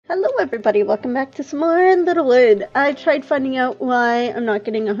Hello everybody, welcome back to some more Littlewood. I tried finding out why I'm not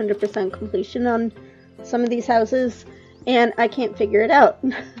getting 100% completion on some of these houses, and I can't figure it out.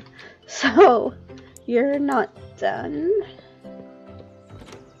 So, you're not done.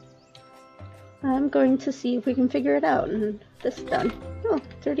 I'm going to see if we can figure it out, and this is done. Oh,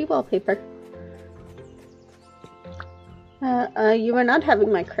 dirty wallpaper. You are not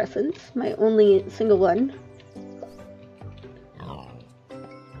having my crescents, my only single one.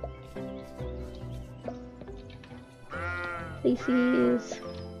 Species.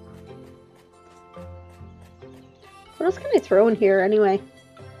 What else can I throw in here anyway?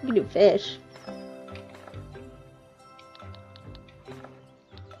 We can do fish.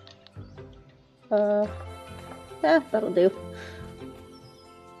 Yeah, that'll do.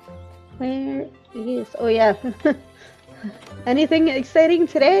 Where is... Oh yeah. Anything exciting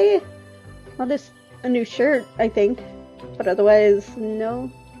today? Well, just a new shirt, I think. But otherwise,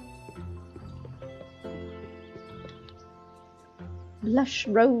 no. Blush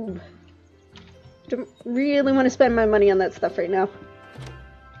robe. Don't really want to spend my money on that stuff right now.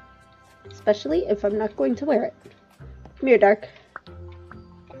 Especially if I'm not going to wear it. Come here, Dark.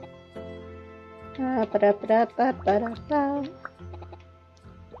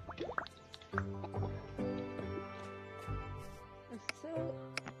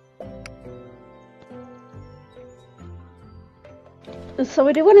 So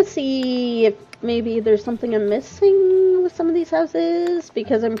I do want to see if maybe there's something I'm missing with some of these houses,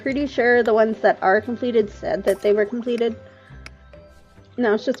 because I'm pretty sure the ones that are completed said that they were completed.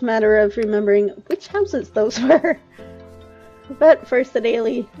 Now it's just a matter of remembering which houses those were. But first, the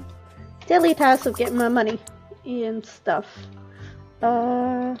daily task of getting my money and stuff.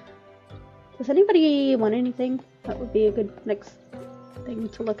 Does anybody want anything? That would be a good next thing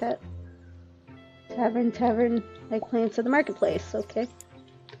to look at. Tavern, eggplants at the marketplace. Okay.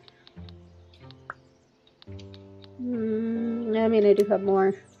 I mean, I do have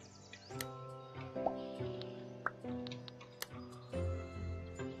more.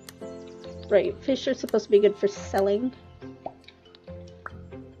 Right, fish are supposed to be good for selling.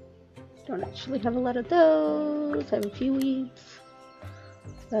 Don't actually have a lot of those. I have a few weeds.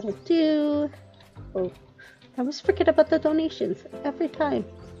 That'll do. Oh, I always forget about the donations every time.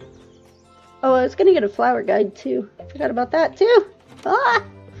 Oh, I was gonna get a flower guide too. Forgot about that too. Ah!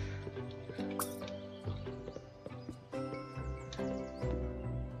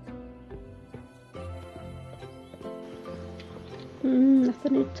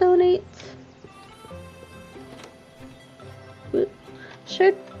 Nothing to donate.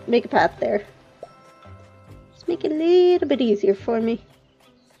 Should make a path there. Just make it a little bit easier for me.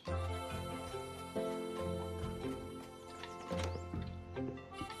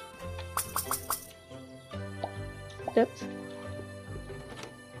 Oops.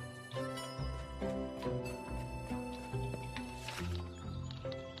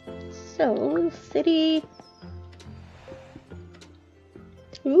 So, city.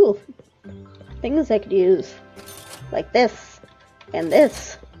 Ooh, things I could use. Like this, and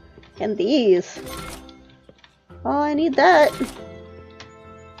this, and these. Oh, I need that.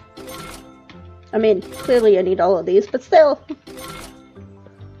 I mean, clearly I need all of these, but still.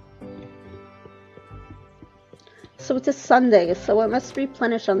 So it's a Sunday, so I must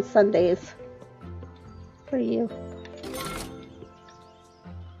replenish on Sundays. For you.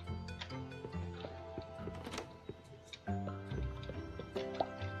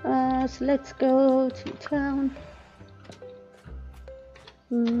 So let's go to town.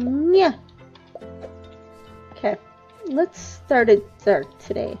 Yeah. Okay. Let's start it dark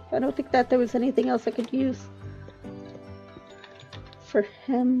today. I don't think that there was anything else I could use. For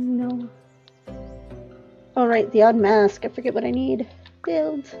him, no. Alright, the odd mask. I forget what I need.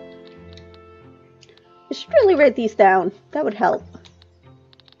 Build. I should really write these down. That would help.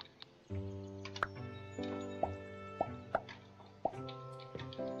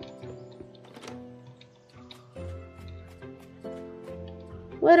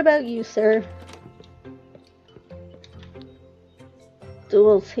 What about you, sir?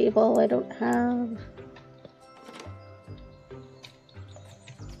 Dual table I don't have.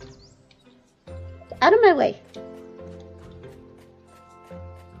 Out of my way.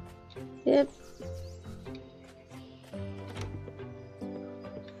 Yep.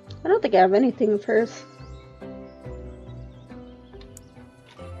 I don't think I have anything of hers.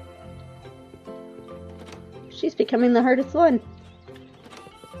 She's becoming the hardest one.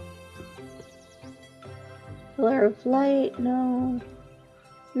 Pillar of light, no.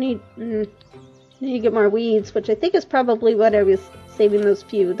 Need to get more weeds, which I think is probably what I was saving those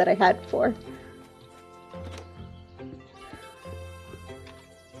few that I had for.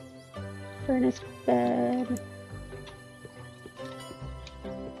 Furnace bed.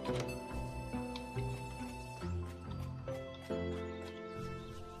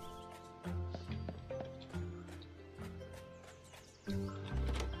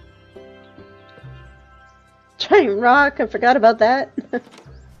 Giant rock, I forgot about that.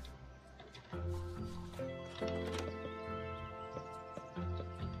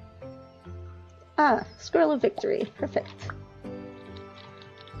 Ah, Scroll of Victory. Perfect.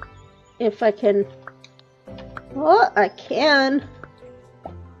 If I can... Oh, I can!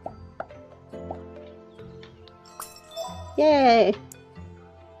 Yay!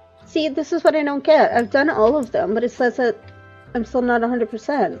 See, this is what I don't get. I've done all of them, but it says that I'm still not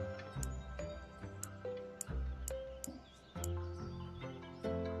 100%.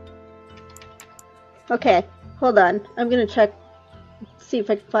 Okay, hold on. I'm gonna check, see if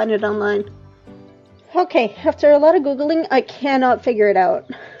I can find it online. Okay, after a lot of Googling, I cannot figure it out.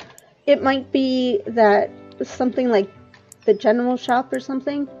 It might be that something like the general shop or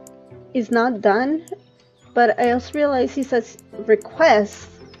something is not done, but I also realize he says requests,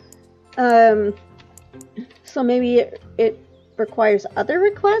 so maybe it requires other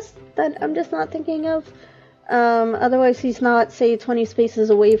requests that I'm just not thinking of. Otherwise he's not, say, 20 spaces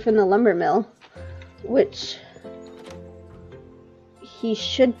away from the lumber mill, which he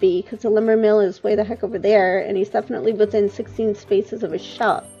should be, because the lumber mill is way the heck over there, and he's definitely within 16 spaces of his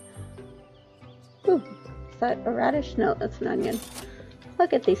shop. Ooh, is that a radish? No, that's an onion. I'll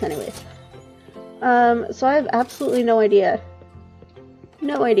get these anyways. So I have absolutely no idea.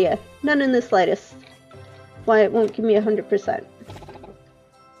 No idea. None in the slightest. Why it won't give me 100%.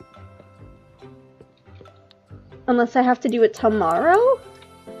 Unless I have to do it tomorrow?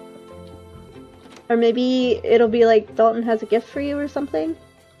 Or maybe it'll be like Dalton has a gift for you or something.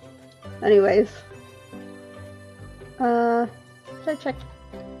 Anyways. Did I check?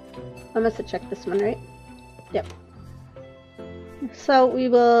 I must have checked this one, right? Yep. So we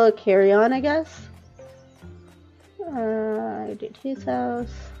will carry on, I guess. I did his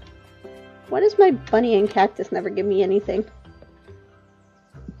house. Why does my bunny and cactus never give me anything?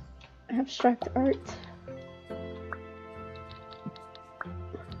 Abstract art.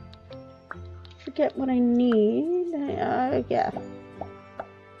 Forget what I need. Yeah.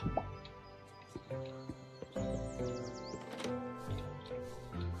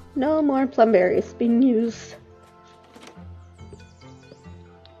 No more plum berries being used.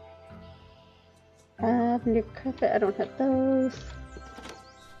 Lavender carpet, I don't have those.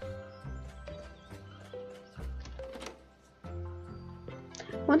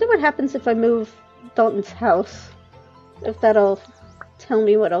 Wonder what happens if I move Dalton's house. If that'll tell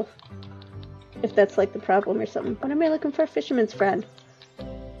me what'll... If that's like the problem or something. What am I looking for? Fisherman's friend.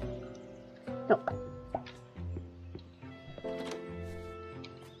 Nope.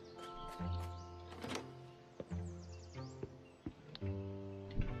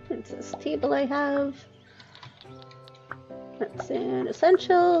 It's this table I have. That's in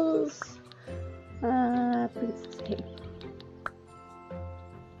essentials. Princess table.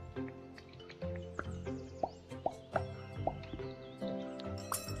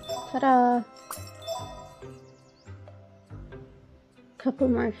 Ta-da! Couple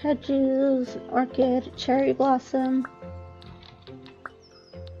more hedges, an orchid, a cherry blossom.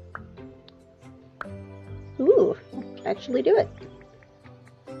 Ooh, I can actually do it.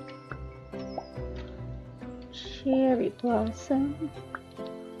 Cherry blossom.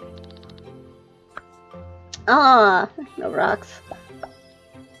 Ah, no rocks.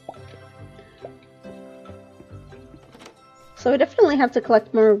 So we definitely have to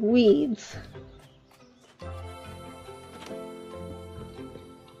collect more weeds.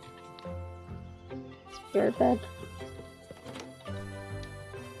 Spare bed.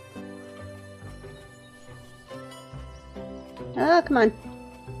 Ah, come on.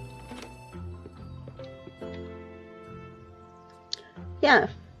 Yeah.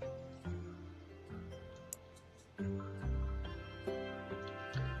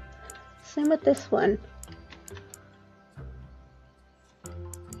 Same with this one.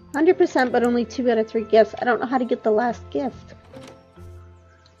 100%, but only 2 out of 3 gifts. I don't know how to get the last gift.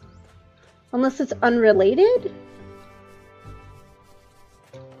 Unless it's unrelated?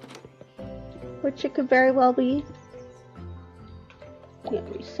 Which it could very well be. Yeah,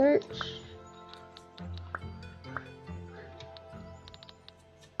 research.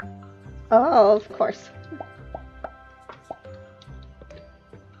 Oh, of course.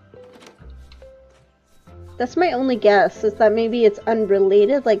 That's my only guess, is that maybe it's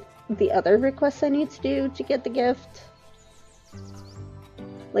unrelated, like the other requests I need to do to get the gift.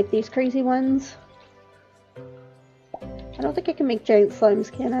 Like these crazy ones. I don't think I can make giant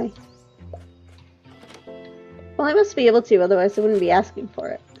slimes, can I? Well, I must be able to, otherwise I wouldn't be asking for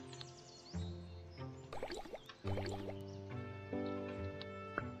it.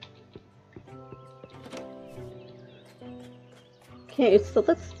 Okay, so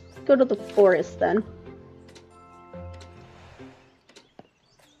let's go to the forest then.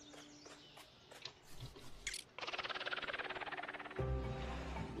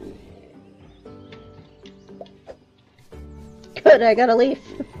 Good, I got a leaf.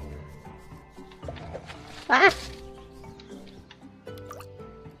 Ah!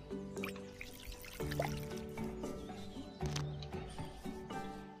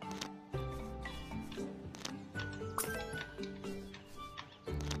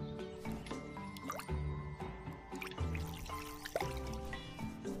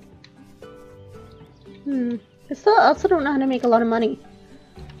 I still also don't know how to make a lot of money.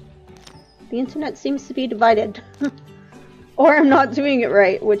 The internet seems to be divided. Or I'm not doing it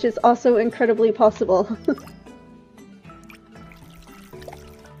right, which is also incredibly possible.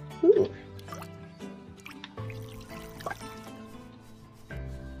 Ooh.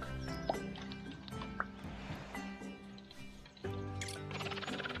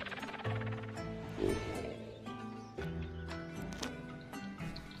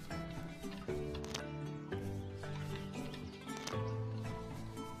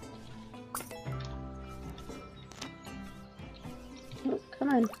 Oh, come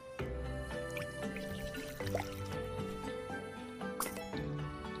on.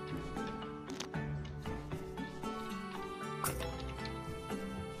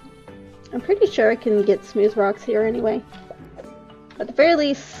 I'm pretty sure I can get smooth rocks here anyway. At the very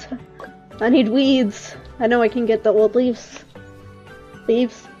least, I need weeds. I know I can get the old leaves.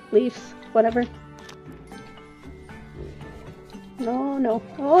 Leaves, whatever. No, no.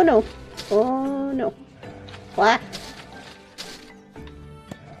 Oh no. Oh no. Wah.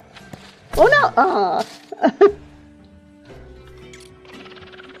 Oh no! Ah. At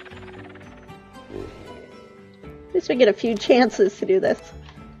least we get a few chances to do this.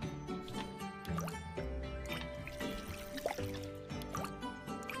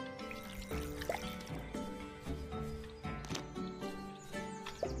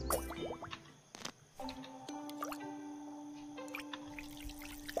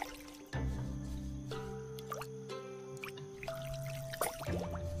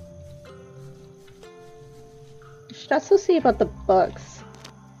 I should also see about the books.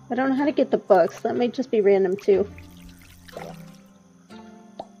 I don't know how to get the books. That might just be random too.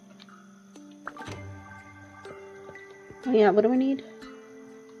 Oh yeah, what do we need?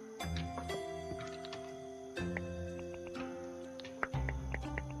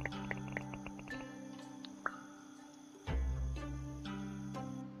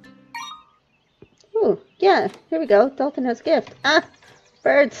 Oh, yeah, here we go. Dalton has a gift. Ah!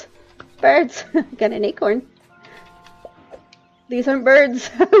 Birds! Birds! Got an acorn. These aren't birds.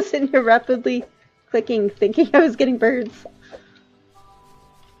 I was sitting here rapidly clicking, thinking I was getting birds.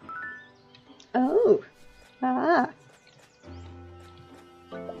 Oh. Ah.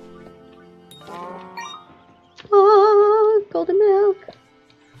 Oh, golden milk.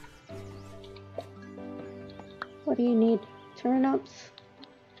 What do you need? Turnips?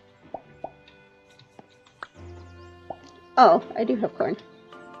 Oh, I do have corn.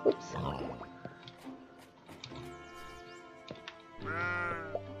 Whoops.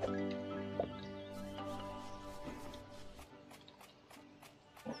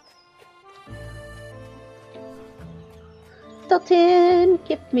 Dalton,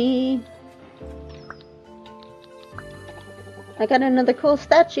 give me. I got another cool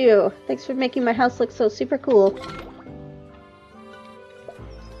statue. Thanks for making my house look so super cool.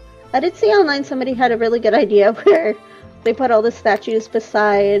 I did see online somebody had a really good idea where they put all the statues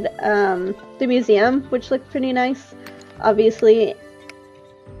beside the museum, which looked pretty nice. Obviously,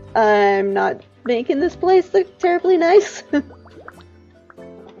 I'm not making this place look terribly nice.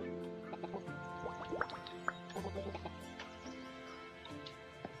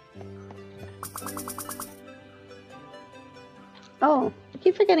 Oh, I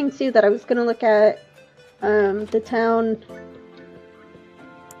keep forgetting too that I was gonna look at the town,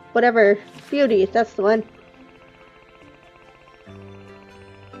 whatever, beauty, that's the one.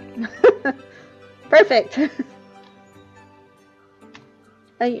 Perfect.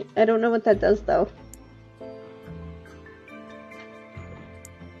 I don't know what that does though.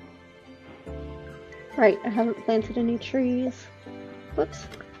 Right, I haven't planted any trees. Whoops.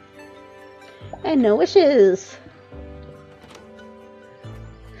 And no wishes.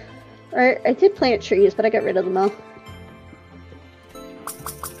 Or I did plant trees, but I got rid of them all.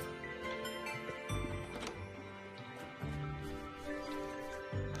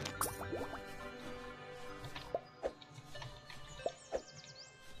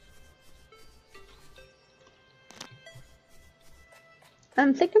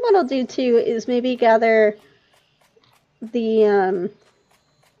 I'm thinking what I'll do too is maybe gather the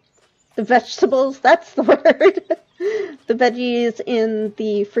vegetables, that's the word, the veggies and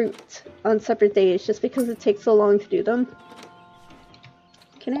the fruit on separate days just because it takes so long to do them.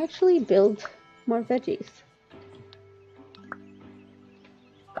 Can I actually build more veggies?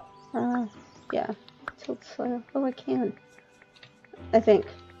 Yeah. Tilt soil. Oh, I can. I think.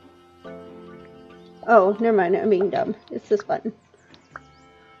 Oh, never mind. I'm being dumb. It's this button.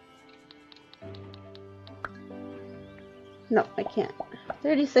 No, I can't.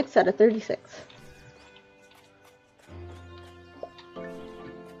 36 out of 36.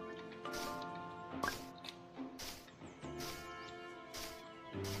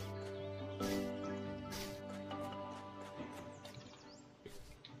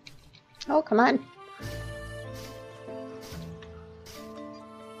 Oh, come on.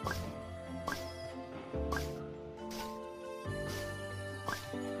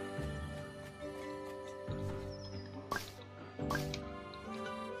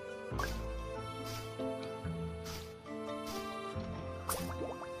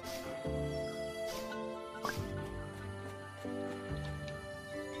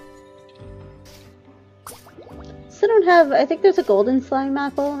 I don't have, I think there's a golden slime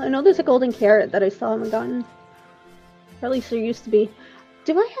apple. I know there's a golden carrot that I still haven't gotten. Or at least there used to be.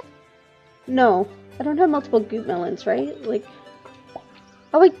 Do I have, no, I don't have multiple goop melons, right? Like,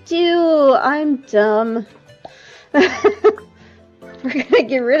 oh I do, I'm dumb. We're gonna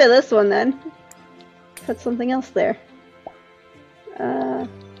get rid of this one then. Put something else there.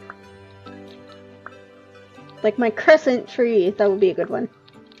 Like my crescent tree, that would be a good one.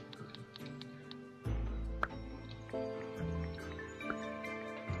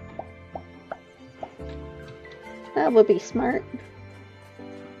 That would be smart.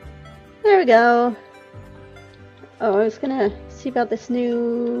 There we go. Oh, I was gonna see about this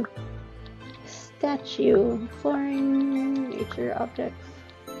new statue. Flooring, nature, objects.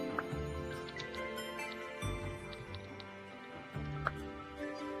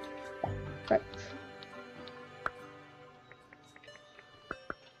 Right.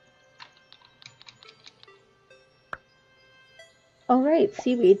 Oh right,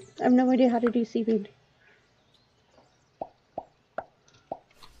 seaweed. I have no idea how to do seaweed.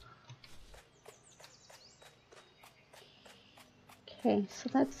 Okay, so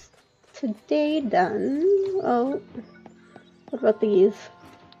that's today done. Oh, what about these?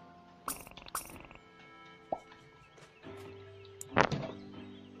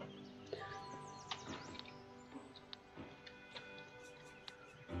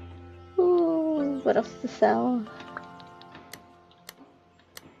 Ooh, what else to sell?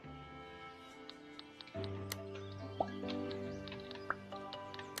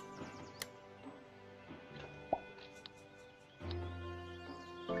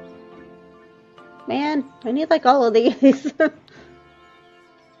 Man, I need like all of these.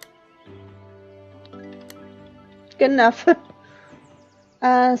 Good enough.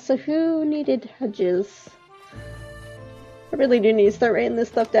 So who needed hedges? I really do need to start writing this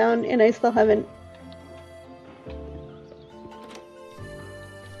stuff down, and I still haven't.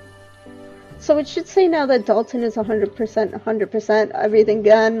 So it should say now that Dalton is 100%, everything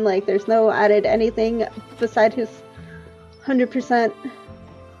done. Like there's no added anything beside his 100%.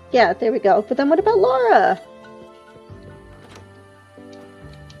 Yeah, there we go. But then what about Laura?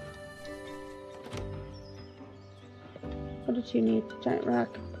 What did you need? Giant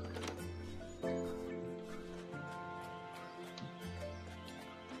rock.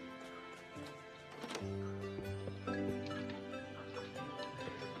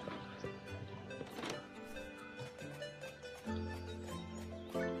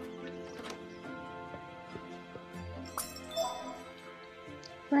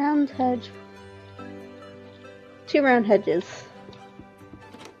 Round hedge. 2 round hedges.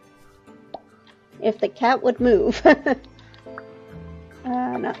 If the cat would move.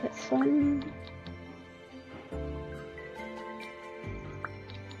 Not this one.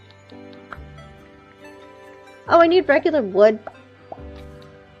 Oh, I need regular wood.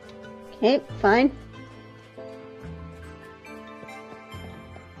 Okay, fine.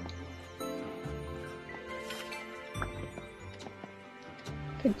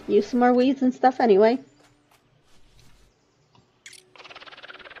 Could use some more weeds and stuff anyway.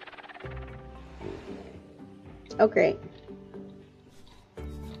 Oh, great.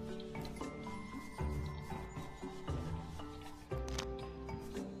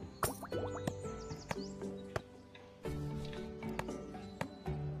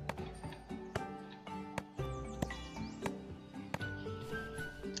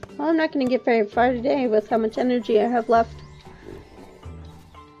 Well, I'm not going to get very far today with how much energy I have left.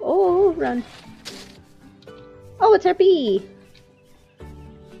 run. Oh, it's our bee!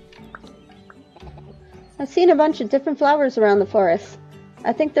 I've seen a bunch of different flowers around the forest.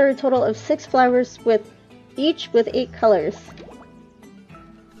 I think there are a total of 6 flowers each with 8 colors.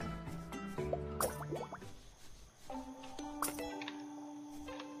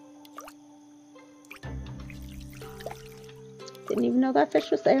 Didn't even know that fish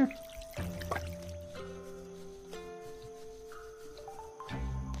was there.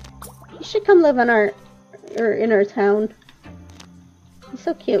 He should come live on in our town. He's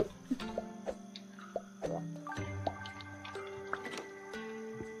so cute.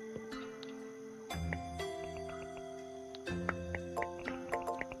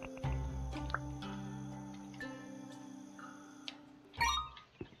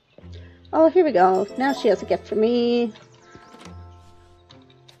 Oh, here we go. Now she has a gift for me.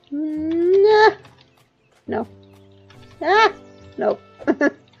 Nah. No. Ah! Nope. Come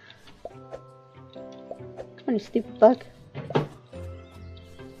on, you stupid bug.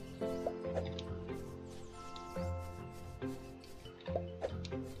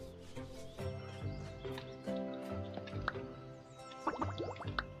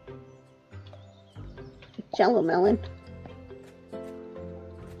 Jello melon.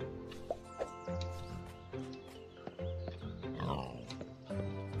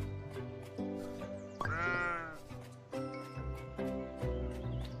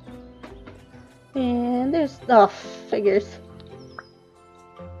 And there's, oh, figures.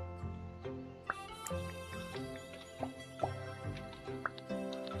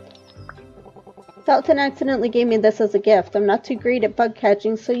 Dalton accidentally gave me this as a gift. I'm not too great at bug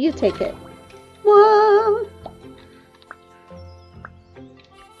catching, so you take it. Whoa!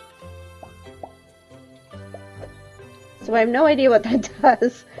 So I have no idea what that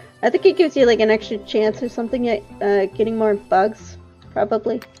does. I think it gives you like an extra chance or something at getting more bugs,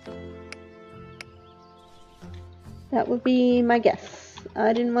 probably. That would be my guess.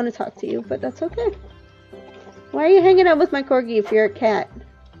 I didn't want to talk to you, but that's okay. Why are you hanging out with my corgi if you're a cat?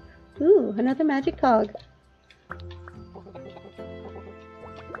 Ooh, another magic cog.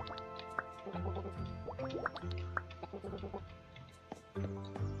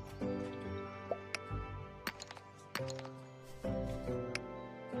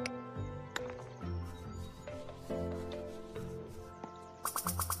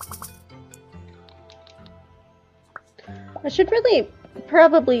 I should really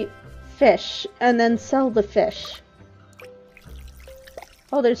probably fish and then sell the fish.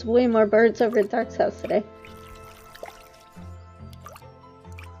 Oh, there's way more birds over at Dark's house today.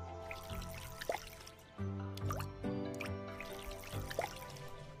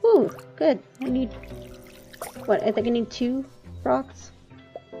 Ooh, good. I need... what? I think I need 2 rocks.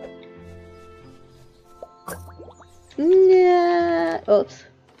 Yeah. Oops.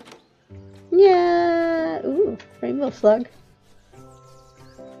 Yeah. Ooh, rainbow slug.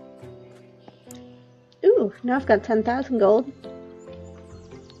 Ooh, now I've got 10,000 gold.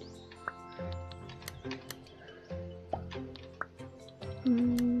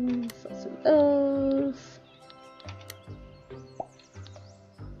 Sell some of those.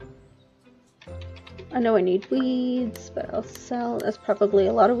 I know I need weeds, but I'll sell. That's probably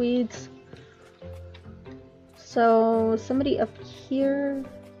a lot of weeds. So, somebody up here.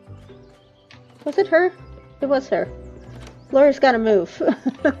 Was it her? It was her. Laura's gotta move.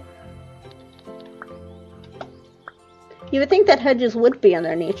 You would think that hedges would be on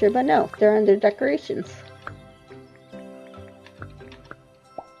their nature, but no, they're on their decorations.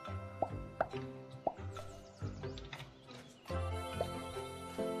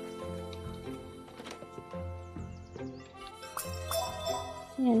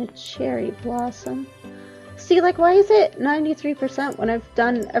 And a cherry blossom. See, like, why is it 93% when I've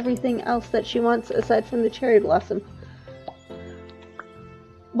done everything else that she wants aside from the cherry blossom?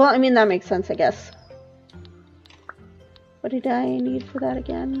 Well, I mean, that makes sense, I guess. What did I need for that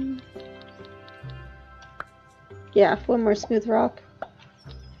again? Yeah, 1 more smooth rock.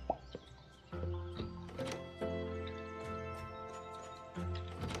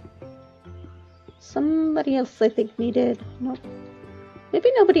 Somebody else, I think, needed... Nope.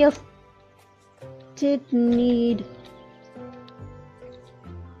 Maybe nobody else did need...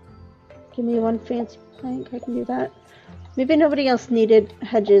 Give me 1 fancy plank, I can do that. Maybe nobody else needed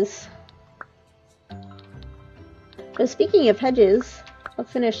hedges. But speaking of hedges, I'll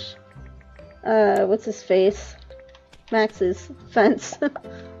finish, what's his face? Max's fence.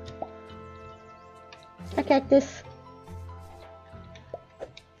 Hi, cactus.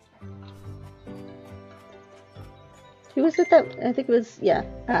 Who was it that, I think it was, yeah,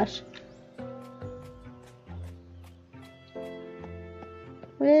 Ash.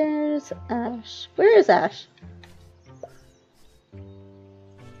 Where's Ash? Where is Ash?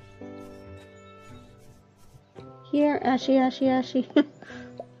 Here, Ashy, Ashy, Ashy.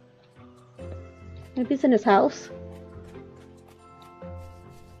 Maybe he's in his house.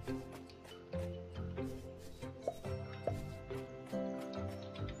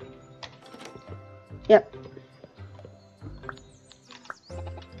 Yep.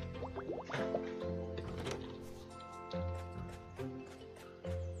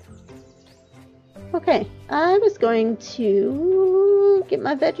 Okay, I was going to get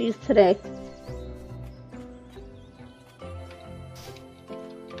my veggies today.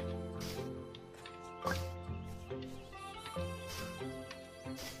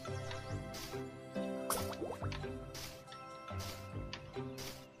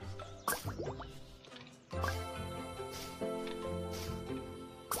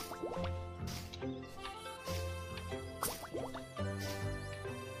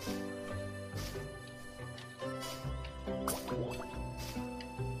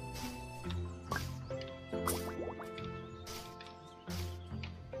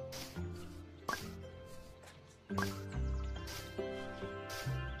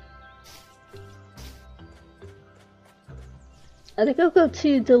 I think I'll go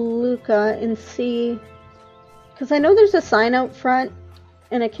to DeLuca and see, because I know there's a sign out front,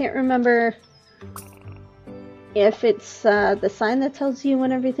 and I can't remember if it's the sign that tells you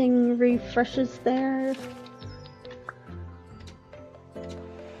when everything refreshes there.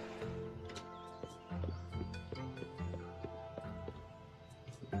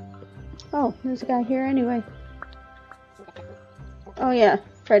 Oh, there's a guy here anyway. Oh yeah,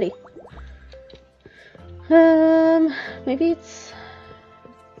 Freddy. Maybe it's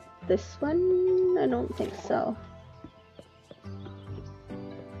this one? I don't think so.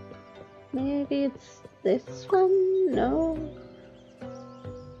 Maybe it's this one? No.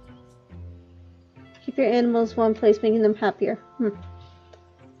 Keep your animals one place, making them happier.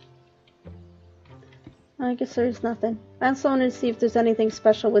 I guess there's nothing. I also wanted to see if there's anything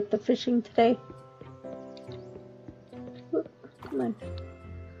special with the fishing today. Ooh, come on.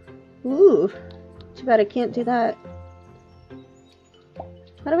 Ooh. Too bad I can't do that.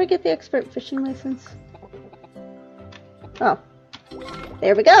 How do I get the expert fishing license? Oh.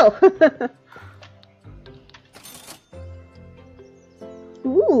 There we go!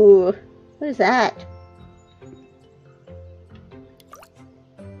 Ooh. What is that?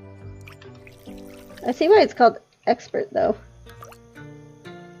 I see why it's called expert, though.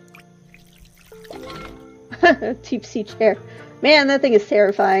 Deep sea chair. Man, that thing is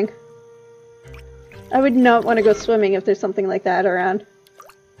terrifying. I would not want to go swimming if there's something like that around.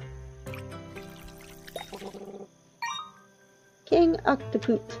 King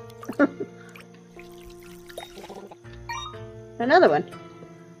Octopoot. Another one.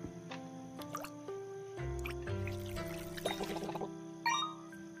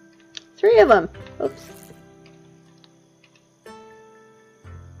 Three of them. Oops.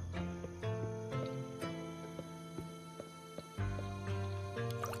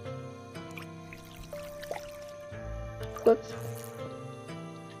 Whoops.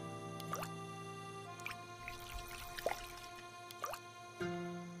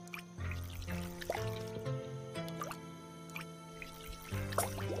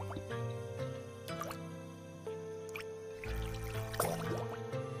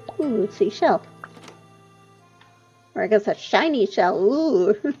 Ooh, seashell. Or I guess a shiny shell.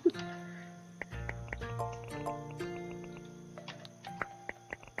 Ooh.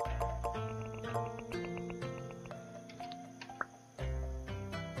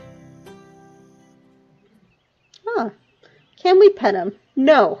 Huh. Can we pet him?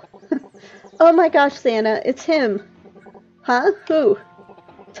 No. Oh my gosh, Santa, it's him. Huh? Who?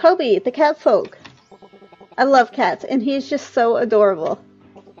 Toby, the cat folk. I love cats, and he's just so adorable.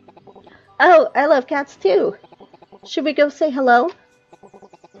 Oh, I love cats too. Should we go say hello?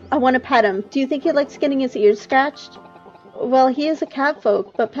 I want to pet him. Do you think he likes getting his ears scratched? Well, he is a cat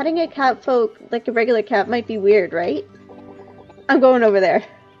folk, but petting a cat folk like a regular cat might be weird, right? I'm going over there.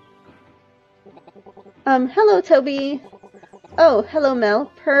 Hello, Toby. Oh, hello,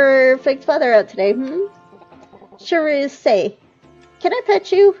 Mel. Perfect weather out today, Sure is. Say, can I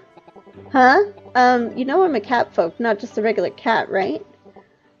pet you? Huh? You know I'm a cat folk, not just a regular cat, right?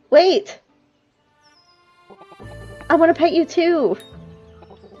 Wait! I want to pet you too!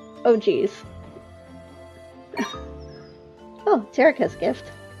 Oh, jeez. Oh, Terrica's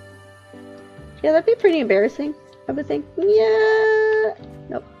gift. Yeah, that'd be pretty embarrassing, I would think. Yeah!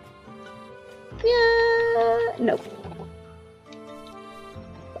 Nope. Yeah! Nope.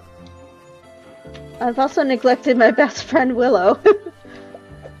 I've also neglected my best friend, Willow.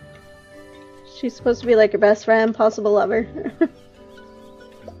 She's supposed to be like your best friend, possible lover.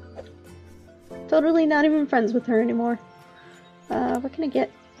 Totally not even friends with her anymore. What can I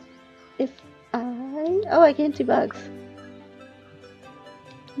get if I... Oh, I can't do bugs.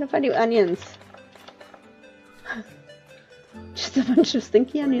 What if I do onions? Just a bunch of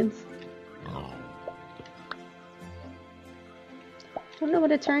stinky onions. I don't know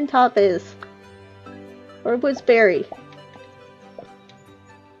what a turn top is. Or was berry.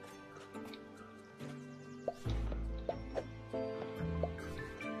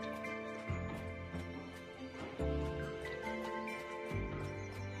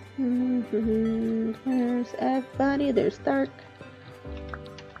 There's everybody, there's Dark.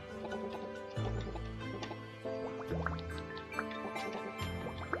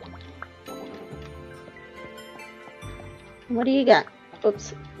 What do you got?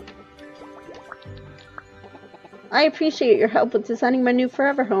 Oops. I appreciate your help with designing my new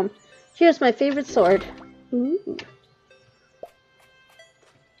forever home. Here's my favorite sword. Ooh.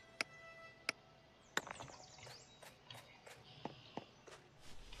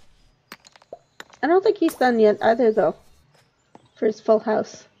 I don't think he's done yet either, though, for his full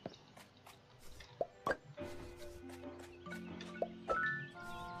house.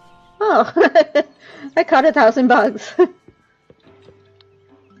 Oh, I caught 1,000 bugs.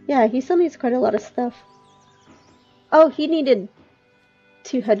 Yeah, he still needs quite a lot of stuff. Oh, he needed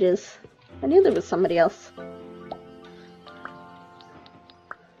 2 hedges. I knew there was somebody else.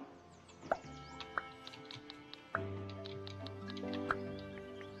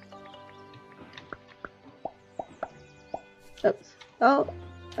 Oops. Oh,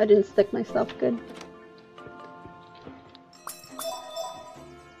 I didn't stick myself good.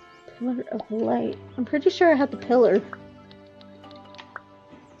 Pillar of light. I'm pretty sure I had the pillar.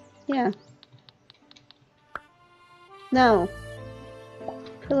 Yeah. No.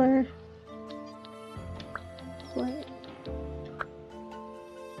 Pillar. Light.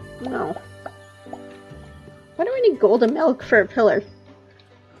 No. Why do we need golden milk for a pillar?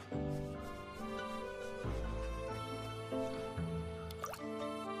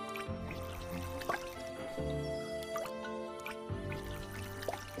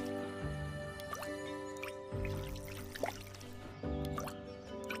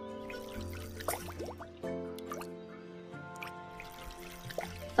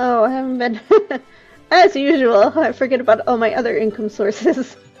 Oh, I haven't been... As usual, I forget about all my other income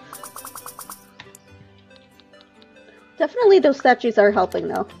sources. Definitely those statues are helping,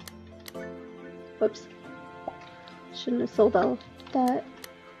 though. Whoops. Shouldn't have sold all that.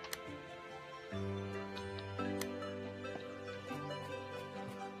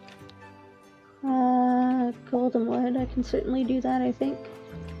 Golden wood. I can certainly do that, I think.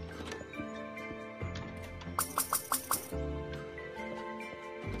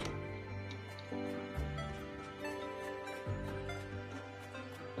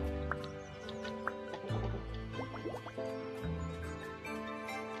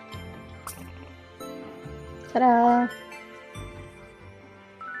 Ta-da!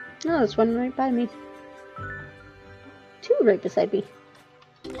 Oh, there's one right by me. 2 right beside me.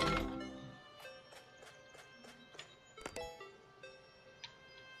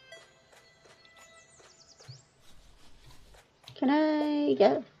 Can I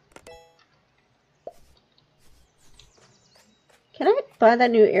get... Can I buy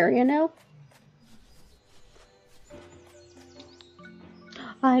that new area now?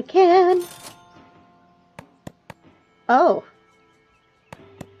 I can! Oh.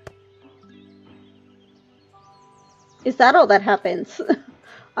 Is that all that happens?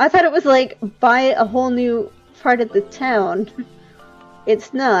 I thought it was like, buy a whole new part of the town.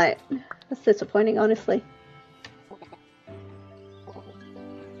 It's not. That's disappointing, honestly.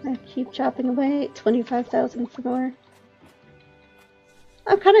 I keep chopping away. 25,000 for more.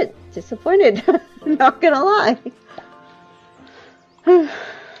 I'm kind of disappointed. Not gonna lie.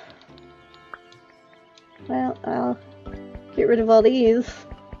 Well, I'll get rid of all these.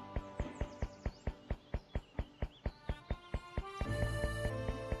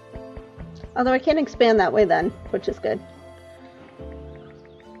 Although I can't expand that way then, which is good.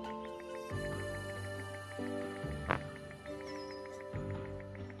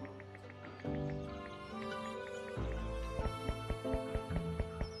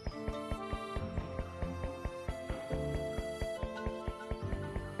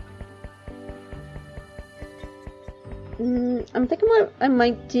 I'm thinking what I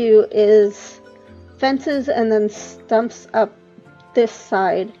might do is fences and then stumps up this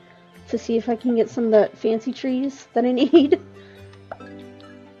side to see if I can get some of the fancy trees that I need.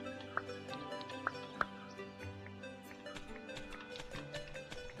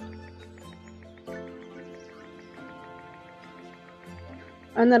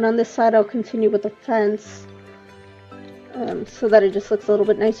 And then on this side I'll continue with the fence. So that it just looks a little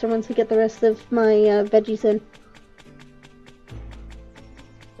bit nicer once I get the rest of my veggies in.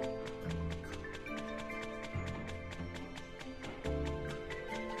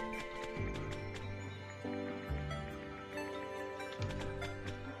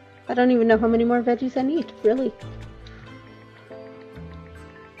 I don't even know how many more veggies I need, really.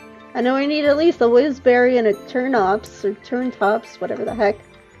 I know I need at least a whizberry and a turnips, or turntops, whatever the heck.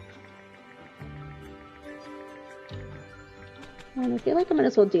 And I feel like I might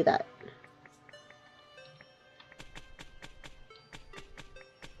as well do that.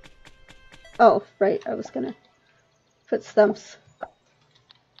 Oh, right, I was gonna put stumps.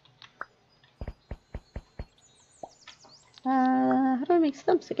 How do I make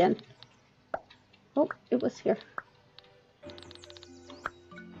stumps again? Oh, it was here.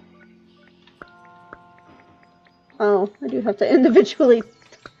 Oh, I do have to individually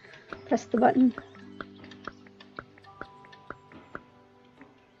press the button.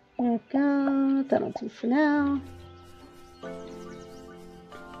 There we go. That'll do for now.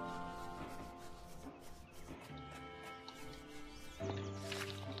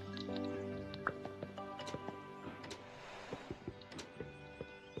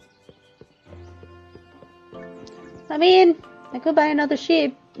 I mean, I could buy another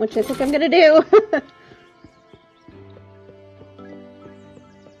sheep, which I think I'm gonna do.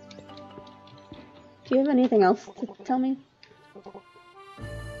 Do you have anything else to tell me?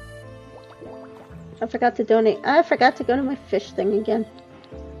 I forgot to donate. I forgot to go to my fish thing again.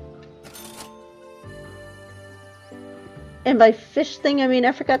 And by fish thing, I mean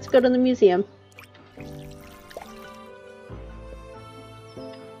I forgot to go to the museum.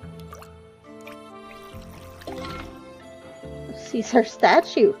 Caesar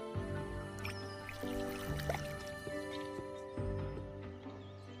statue.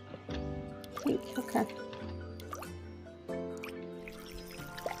 Okay.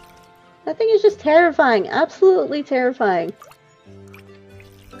 That thing is just terrifying. Absolutely terrifying.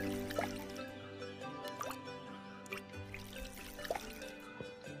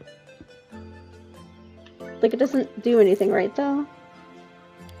 Like, it doesn't do anything, right, though?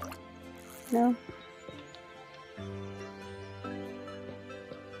 No?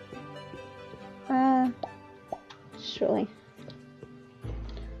 Surely.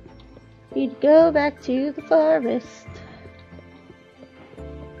 We'd go back to the forest.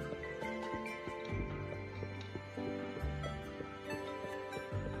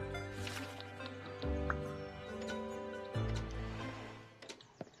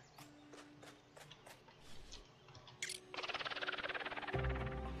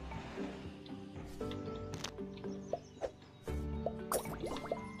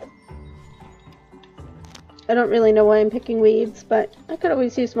 I don't really know why I'm picking weeds, but I could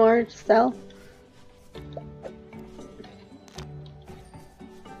always use more to sell.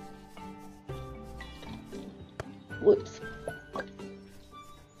 Whoops.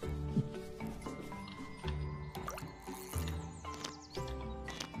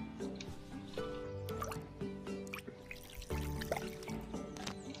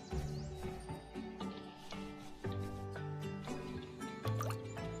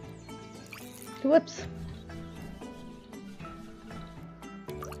 Whoops.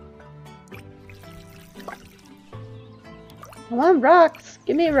 Come on, rocks!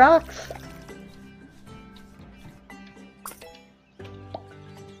 Give me rocks!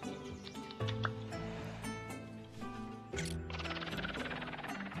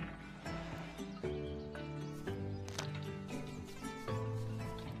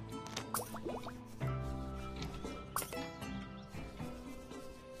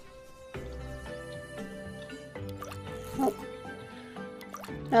 Oh.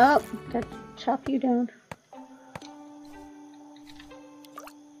 Oh, gotta chop you down.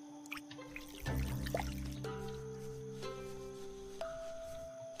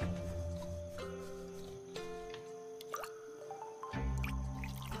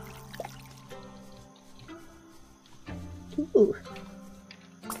 Ooh.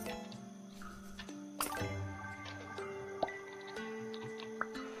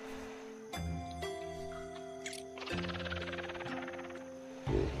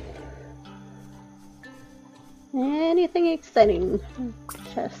 Anything exciting?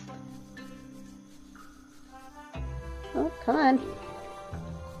 Chest. Oh, come on.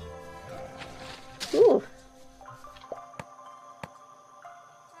 Ooh.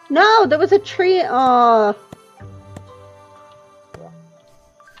 No, there was a tree. Aw.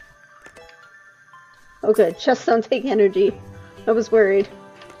 Oh good, chests don't take energy. I was worried.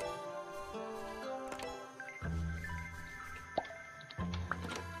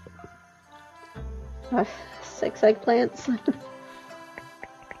 Ugh, 6 eggplants.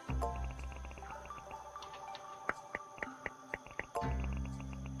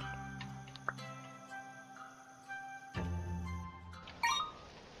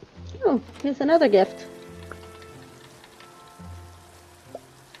 Oh, here's another gift.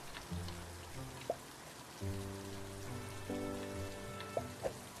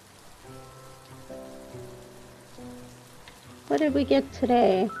 What did we get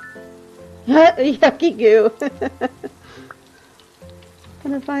today? Yucky goo.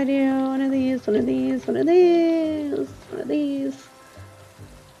 Gonna find you one of these, one of these, one of these, one of these.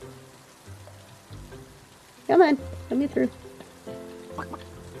 Come on, let me through.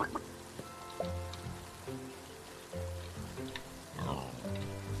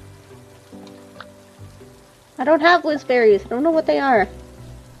 I don't have whizberries. I don't know what they are.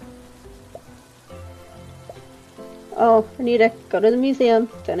 Oh, I need to go to the museum,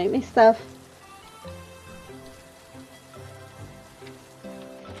 donate my stuff.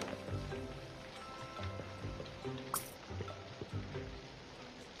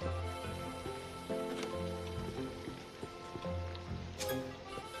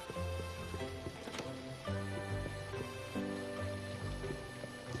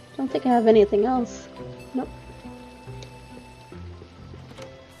 Don't think I have anything else. Nope.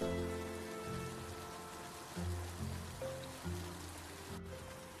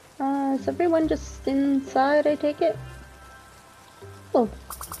 Is everyone just inside, I take it? Oh,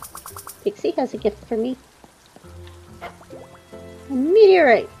 Pixie has a gift for me. A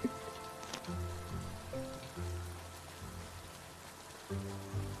meteorite.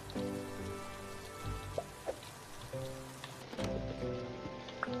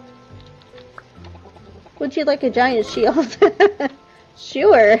 Would you like a giant shield?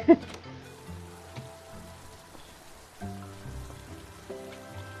 Sure.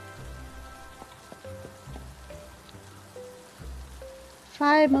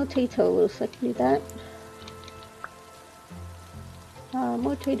 Five potatoes. I can do that.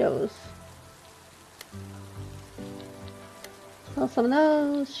 Potatoes. Sell some of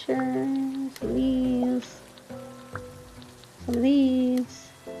those. Sure. Some of these. Some of these.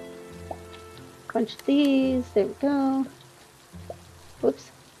 Bunch of these. There we go. Whoops.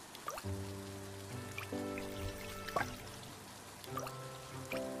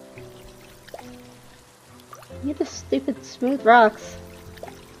 I need the stupid smooth rocks.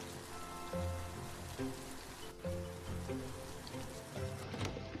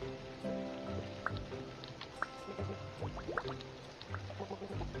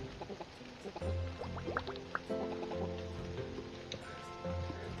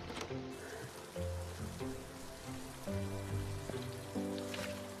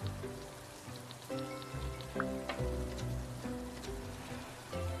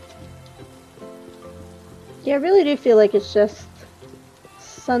 Yeah, I really do feel like it's just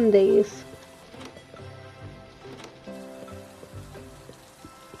Sundays.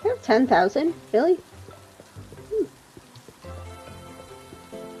 I have 10,000? Really?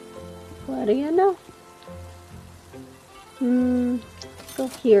 What do you know? Go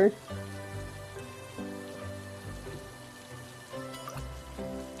here.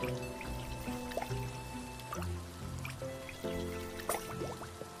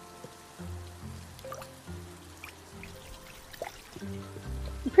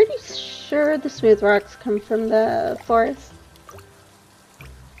 I'm pretty sure the smooth rocks come from the forest.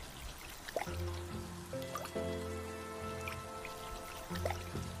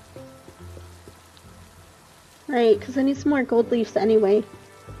 Right, because I need some more gold leaves anyway.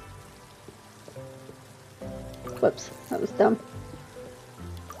 Whoops, that was dumb.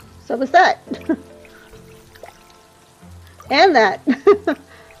 So was that. And that.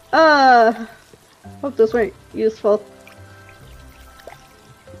 Hope those weren't useful.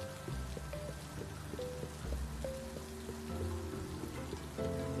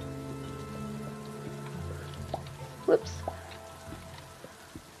 Whoops.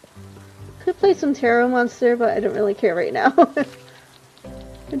 Could play some Tarot Monster, but I don't really care right now.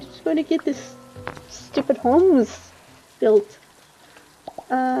 I just want to get this stupid homes built.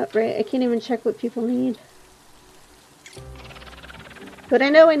 Right, I can't even check what people need. But I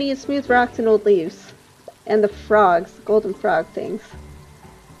know I need smooth rocks and old leaves. And the frogs, the golden frog things.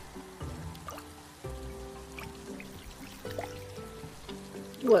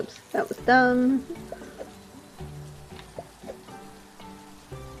 Whoops, that was dumb.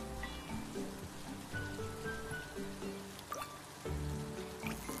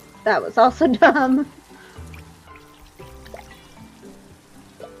 That was also dumb.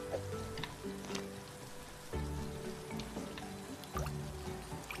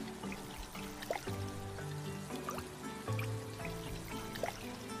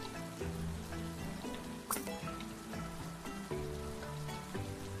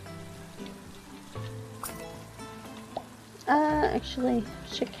 Actually,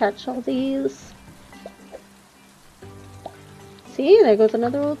 should catch all these. See, there goes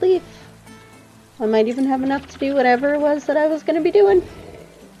another old leaf. I might even have enough to do whatever it was that I was going to be doing.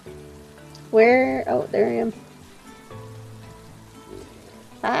 Where? Oh, there I am.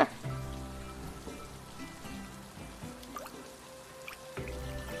 Ah.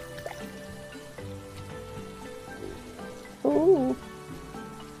 Ooh.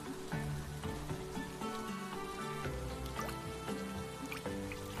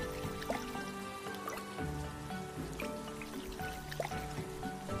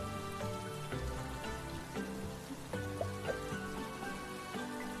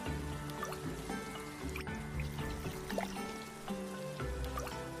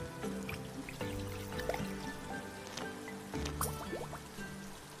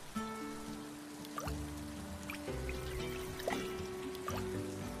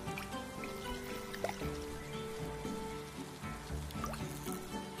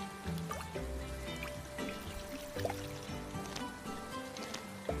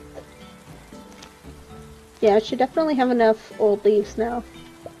 Yeah, I should definitely have enough old leaves now.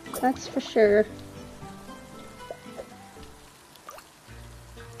 That's for sure.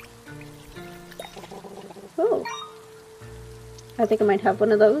 Oh. I think I might have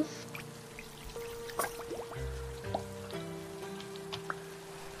one of those.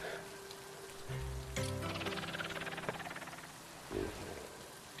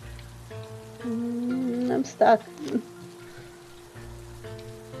 I'm stuck.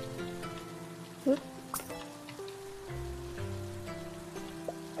 Whoop.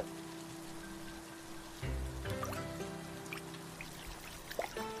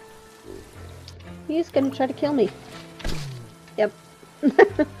 He's gonna try to kill me. Yep.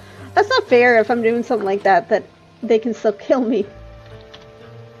 That's not fair if I'm doing something like that, that they can still kill me.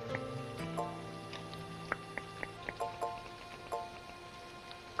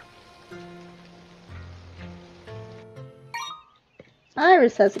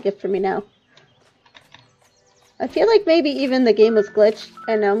 Iris has a gift for me now. I feel like maybe even the game was glitched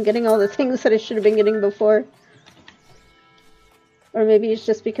and now I'm getting all the things that I should have been getting before. Or maybe it's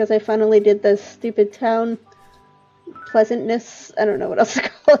just because I finally did the stupid town pleasantness. I don't know what else to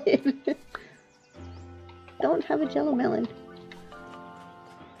call it. Don't have a jello melon.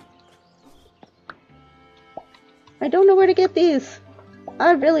 I don't know where to get these.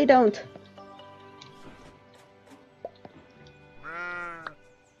 I really don't.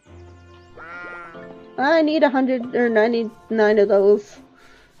 I need 199 of those.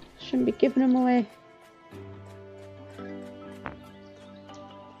 Shouldn't be giving them away.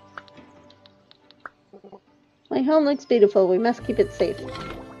 My home looks beautiful. We must keep it safe.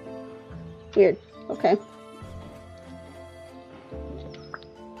 Weird. Okay.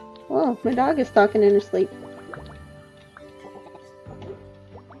 Oh, my dog is talking in her sleep.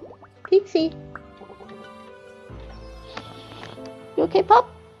 Pixie. You okay, Pop?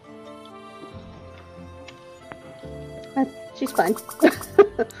 She's fine.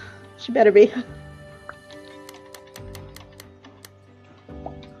 She better be.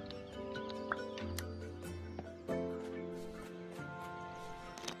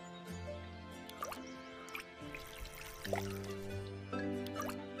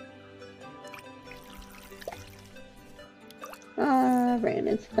 Ran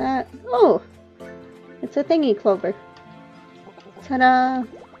into that. Oh! It's a thingy clover. Ta-da!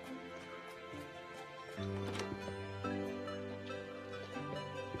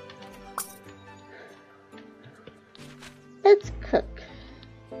 Let's cook.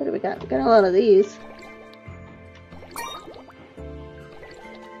 What do we got? We got a lot of these.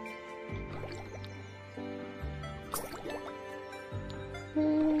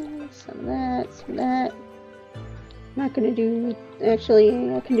 Some of that, some of that. I'm not gonna do...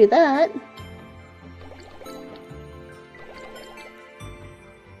 Actually, I can do that.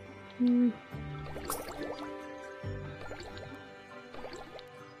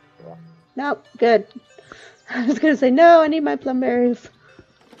 Nope, good. I was gonna say, no, I need my plum berries.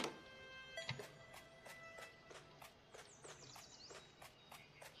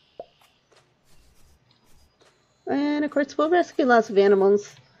 And of course, we'll rescue lots of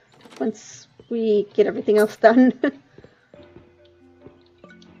animals once we get everything else done.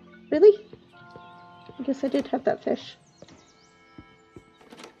 Really? I guess I did have that fish.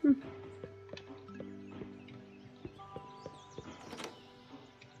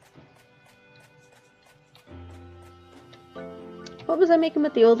 What was I making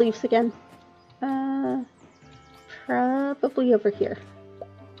with the old leaves again? Probably over here.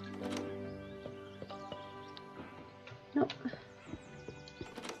 Nope.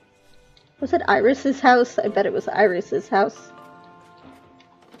 Was it Iris's house? I bet it was Iris's house.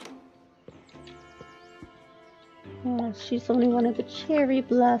 Yeah, she's only one of the cherry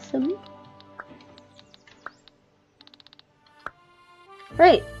blossom.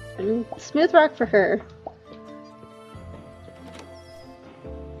 Right, and smooth rock for her.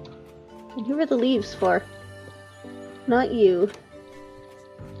 And who are the leaves for? Not you.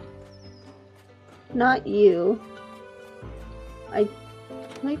 Not you.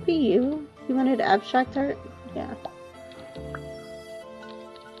 Might be you. You wanted abstract art? Yeah.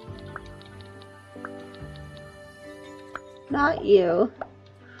 Not you.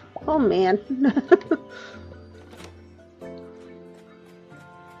 Oh man.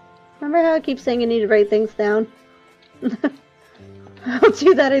 Remember how I keep saying I need to write things down? I'll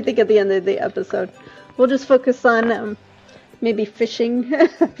do that, I think, at the end of the episode. We'll just focus on maybe fishing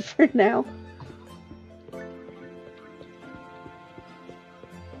for now.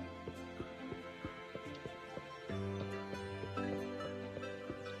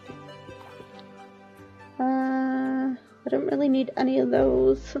 I don't really need any of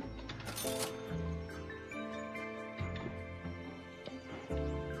those.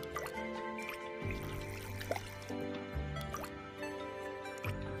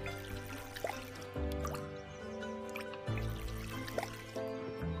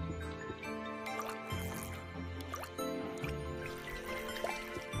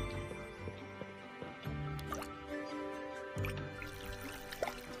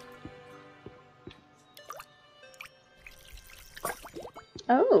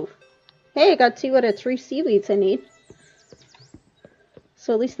 Oh, hey, I got 2 out of 3 seaweeds I need.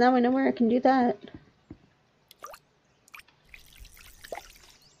 So at least now I know where I can do that.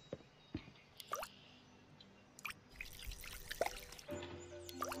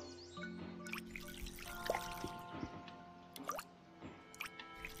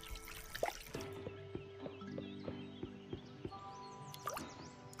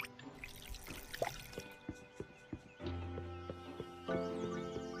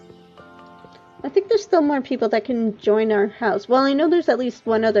 I think there's still more people that can join our house. Well, I know there's at least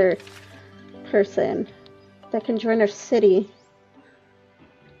one other person that can join our city.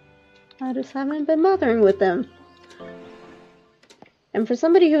 I just haven't been bothering with them. And for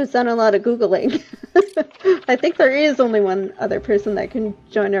somebody who's done a lot of Googling, I think there is only one other person that can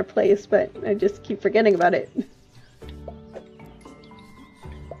join our place, but I just keep forgetting about it.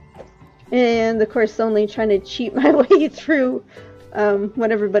 And of course, only trying to cheat my way through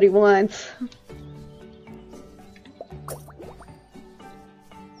what everybody wants.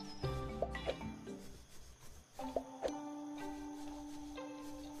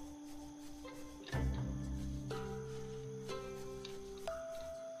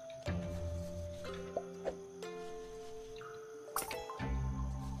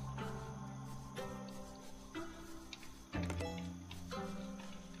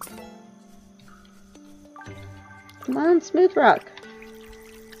 Come on, smooth rock.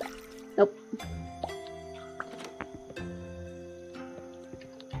 Nope.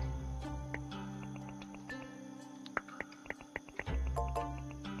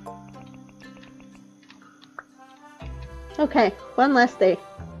 Okay, one last day.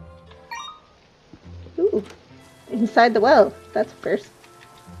 Ooh, inside the well. That's a first.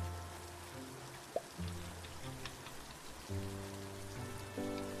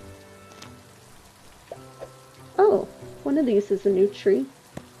 Oh, one of these is a new tree.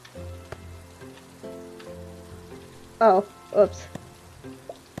 Oh, oops.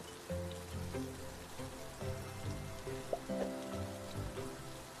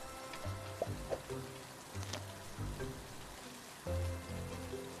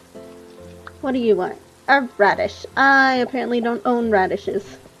 What do you want? A radish. I apparently don't own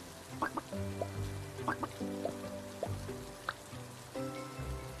radishes.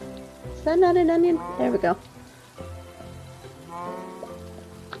 Is that not an onion? There we go.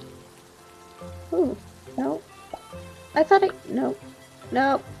 Ooh, no. I thought no.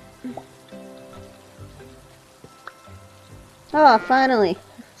 No. Oh, finally.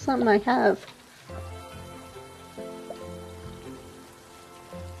 Something I have.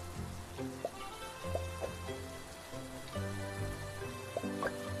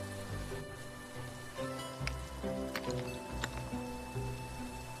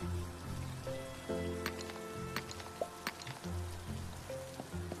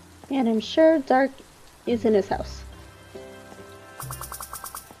 And I'm sure Dark is in his house.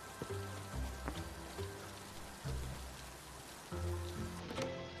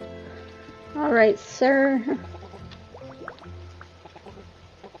 Alright, sir.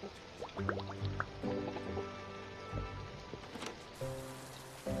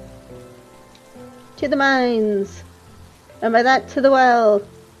 To the mines! And by that, to the well!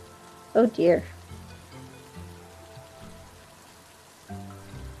 Oh dear.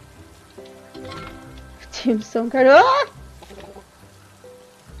 Tombstone card. Ah!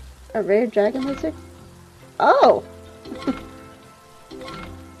 A rare dragon lizard? Oh!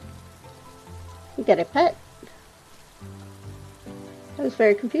 You get a pet. I was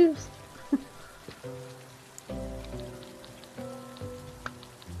very confused.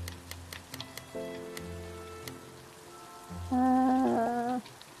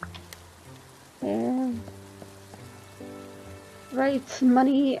 And rights,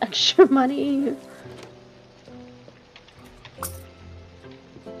 money, extra money.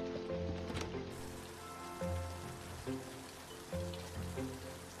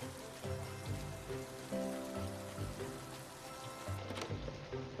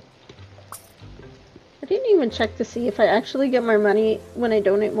 I didn't even check to see if I actually get more money when I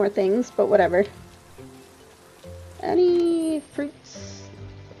donate more things, but whatever. Any fruits?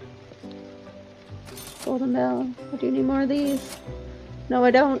 Golden bell. I do need more of these. No,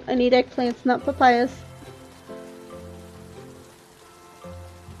 I don't. I need eggplants, not papayas.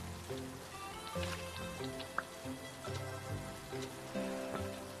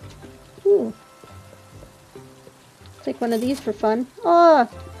 Ooh. Take one of these for fun. Oh,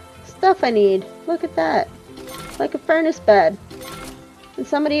 stuff I need. Look at that. Like a furnace bed. And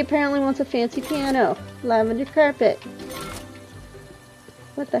somebody apparently wants a fancy piano. Lavender carpet.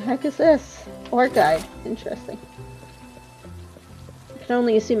 What the heck is this? Or guide. Interesting. I can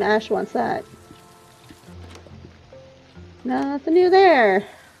only assume Ash wants that. Nothing new there.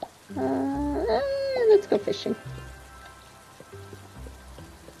 Let's go fishing.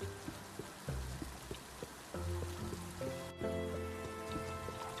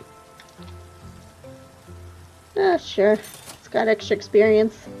 Sure. It's got extra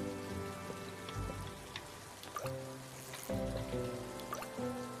experience.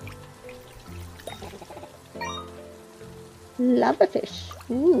 Lava fish.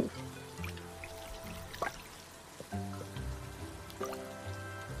 Ooh.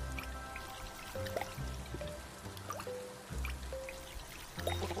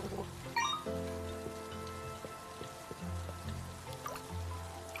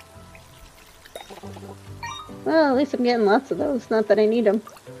 Well, at least I'm getting lots of those. Not that I need them.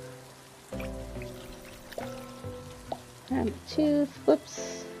 Grab a tooth.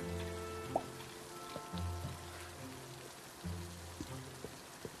 Whoops.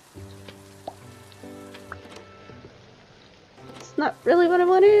 It's not really what I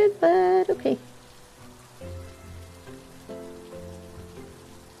wanted, but okay.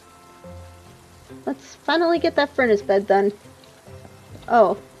 Let's finally get that furnace bed done.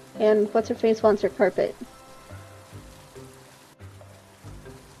 Oh, and what's her face wants her carpet.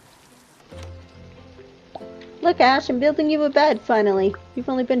 Look, Ash, I'm building you a bed, finally. You've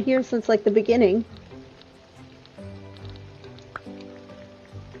only been here since, like, the beginning.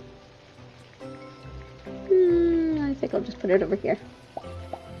 I think I'll just put it over here.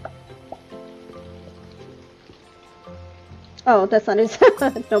 Oh, that's not his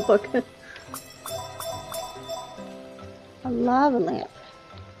notebook. A lava lamp.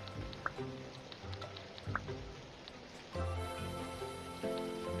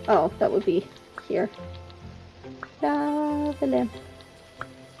 Oh, that would be here. Lava lamp.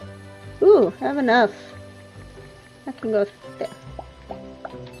 Ooh, I have enough. I can go there.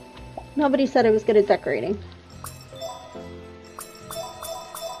 Nobody said I was good at decorating.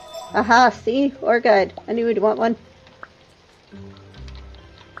 Aha, see? Or guide. I knew we'd want one.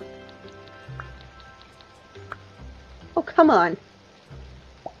 Oh, come on.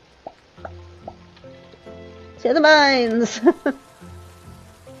 To the mines!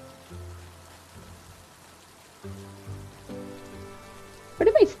 Where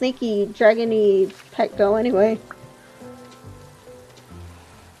did my snaky, dragony pet go anyway?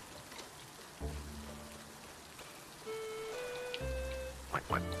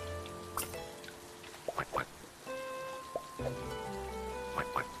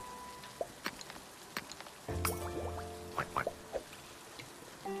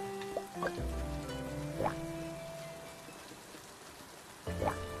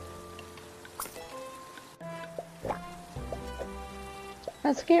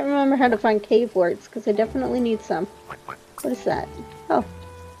 I just can't remember how to find cave warts, because I definitely need some. What is that? Oh.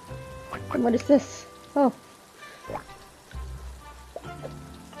 And what is this? Oh.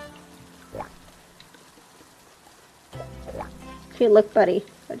 Okay, look, buddy.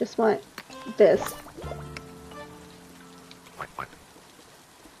 I just want this.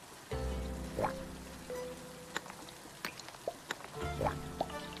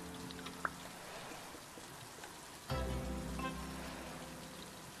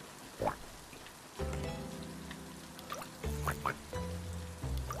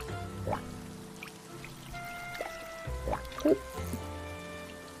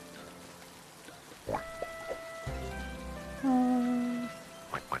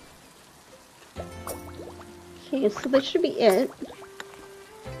 Okay, so that should be it.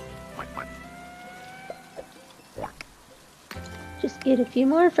 Just get a few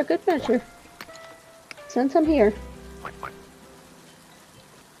more for good measure. Since I'm here.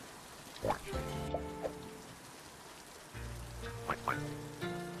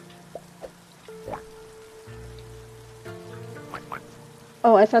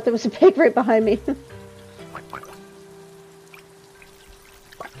 Oh, I thought there was a pig right behind me.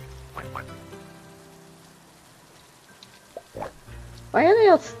 Why are they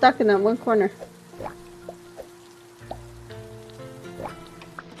all stuck in that one corner?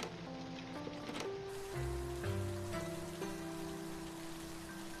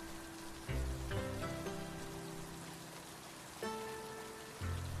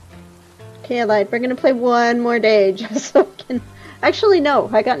 Okay, I lied. We're gonna play one more day just so we can... Actually, no.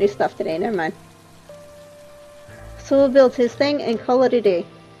 I got new stuff today. Never mind. So we'll build his thing and call it a day.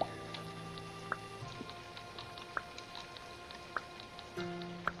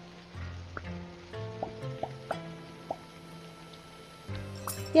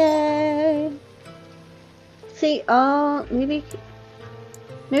 Yay! See, maybe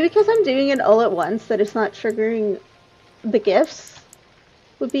because I'm doing it all at once that it's not triggering the gifts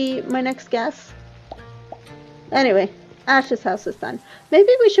would be my next guess. Anyway, Ash's house is done. Maybe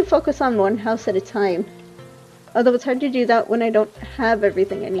we should focus on one house at a time. Although it's hard to do that when I don't have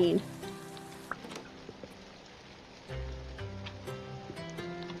everything I need.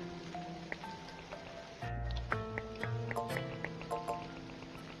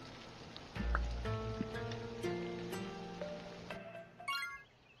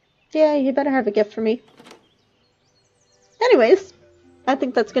 Yeah, you better have a gift for me. Anyways, I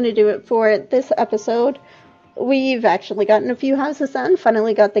think that's going to do it for this episode. We've actually gotten a few houses done.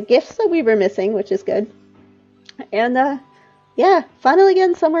 Finally got the gifts that we were missing, which is good. And, yeah, finally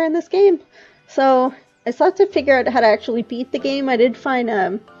getting somewhere in this game. So, I still have to figure out how to actually beat the game. I did find,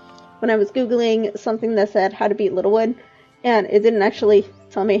 when I was Googling, something that said how to beat Littlewood. And it didn't actually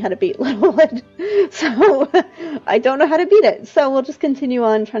tell me how to beat Littlewood. So, I don't know how to beat it. So, we'll just continue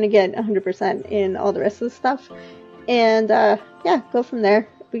on trying to get 100% in all the rest of the stuff. And, yeah, go from there.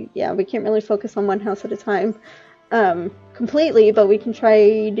 We can't really focus on one house at a time completely, but we can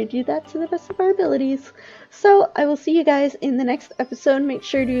try to do that to the best of our abilities. So I will see you guys in the next episode. Make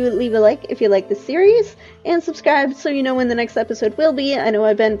sure to leave a like if you like the series, and subscribe so you know when the next episode will be. I know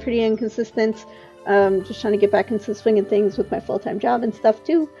I've been pretty inconsistent, just trying to get back into the swing of things with my full-time job and stuff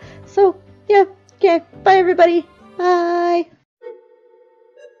too. So yeah, okay, bye everybody. Bye.